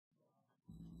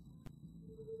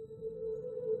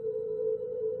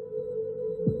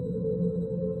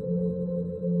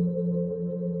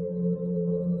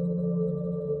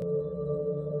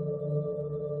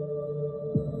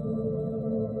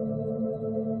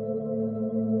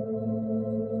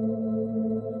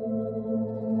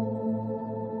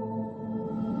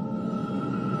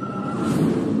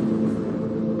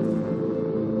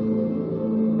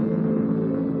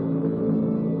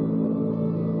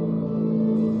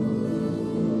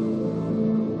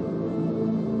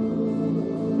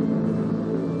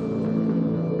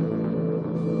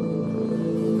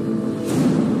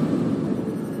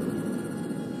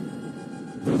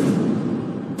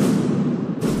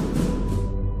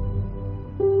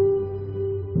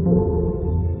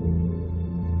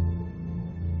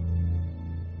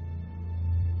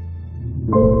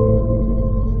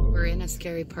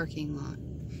scary parking lot.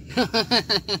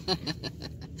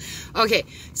 Okay,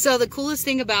 so the coolest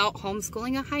thing about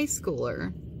homeschooling a high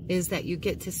schooler is that you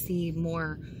get to see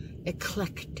more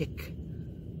eclectic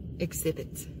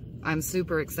exhibits. I'm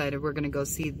super excited. We're going to go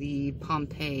see the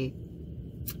Pompeii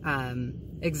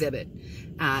exhibit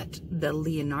at the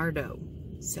Leonardo.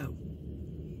 So,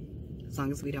 as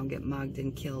long as we don't get mugged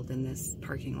and killed in this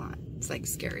parking lot. It's like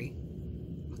scary.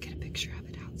 We'll get a picture of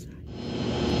it outside.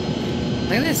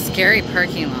 Look at this scary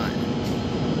parking lot.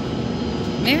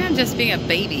 Maybe I'm just being a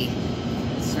baby,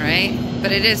 right?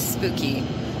 But it is spooky.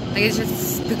 Like, it's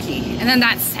just spooky. And then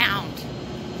that sound.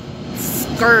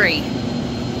 Scurry.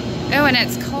 Oh, and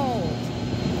it's cold.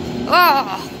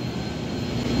 Oh!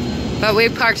 But we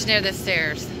parked near the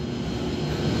stairs.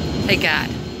 Thank God.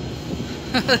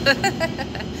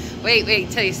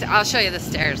 wait, I'll show you the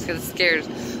stairs, because the stairs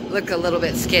look a little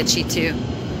bit sketchy too.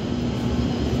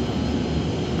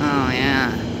 Oh yeah.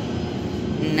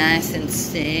 Nice and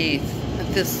safe. I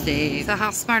feel safe. So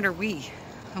how smart are we?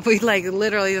 We like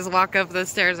literally just walk up the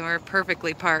stairs and we're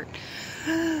perfectly parked.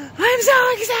 I'm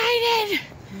so excited!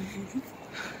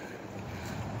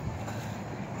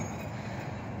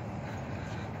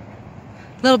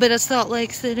 A little bit of Salt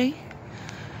Lake City.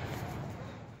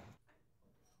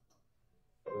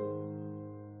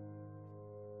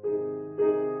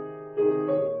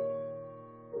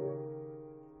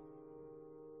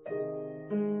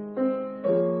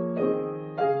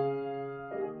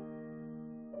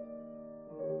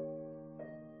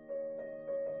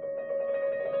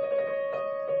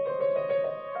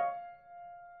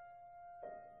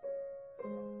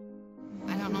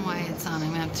 It's on. I'm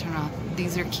gonna have to turn off.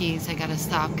 These are keys. I gotta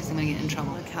stop because I'm gonna get in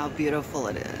trouble. Look how beautiful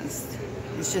it is.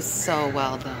 It's just so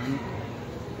well done.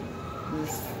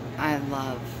 I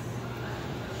love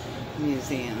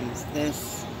museums.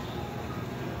 This,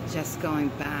 just going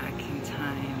back in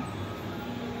time.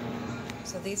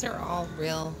 So these are all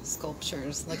real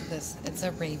sculptures. Look at this. It's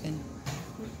a raven.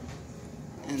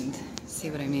 And see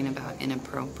what I mean about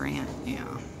inappropriate?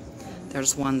 Yeah.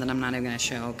 There's one that I'm not even gonna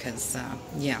show because,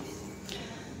 yeah.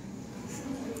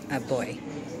 A boy.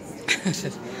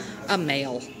 A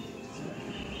male.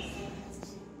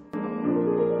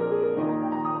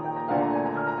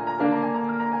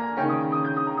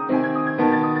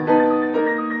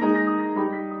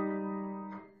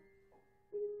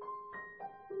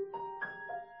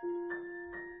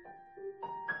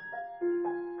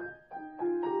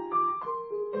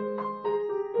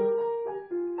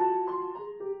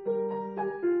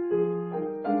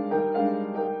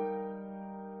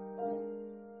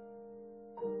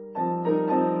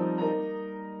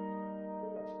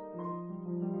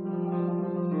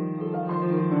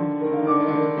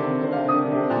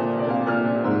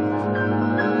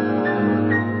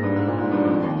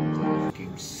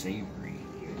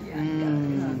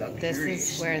 This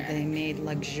is where they made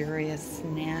luxurious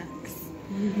snacks.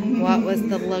 What was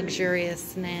the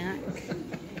luxurious snack?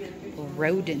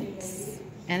 Rodents.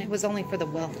 And it was only for the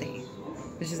wealthy,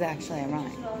 which is actually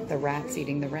ironic. The rats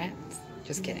eating the rats.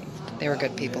 Just kidding. They were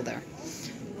good people there.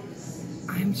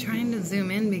 I'm trying to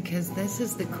zoom in because this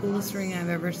is the coolest ring I've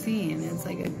ever seen. It's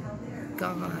like a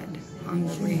god on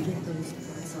the ring.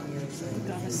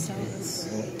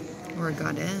 Or a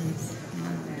goddess.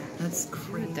 Yeah. That's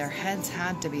crazy. Their heads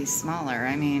had to be smaller.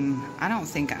 I mean, I don't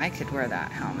think I could wear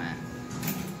that helmet.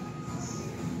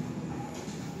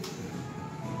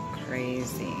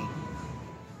 Crazy.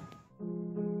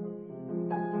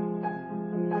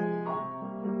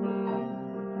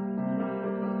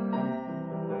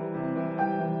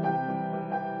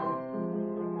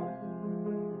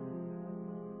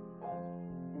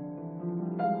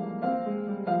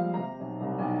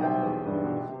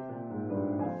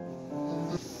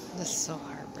 This is so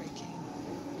heartbreaking.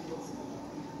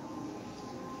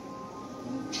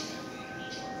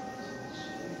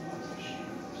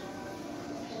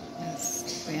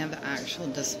 Yes, we have actual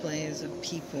displays of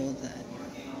people that,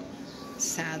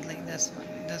 sadly, this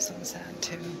one's sad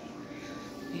too.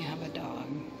 You have a dog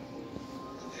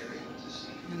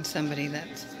and somebody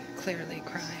that's clearly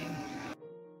crying.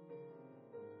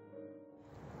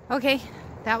 Okay,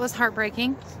 that was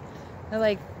heartbreaking.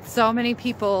 Like, so many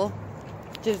people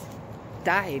just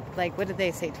died. Like, what did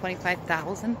they say,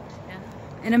 25,000? Yeah.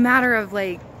 In a matter of,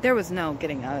 like, there was no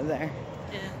getting out of there.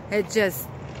 Yeah. It just,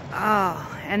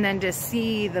 oh, and then to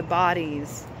see the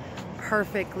bodies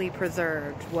perfectly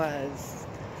preserved was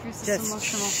here's this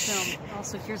emotional film.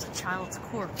 Also, here's a child's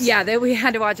corpse. Yeah, we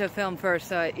had to watch a film first,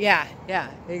 so yeah,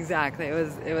 exactly.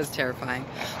 It was terrifying,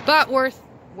 but worth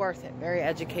it. Very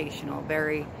educational,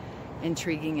 very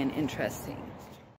intriguing and interesting.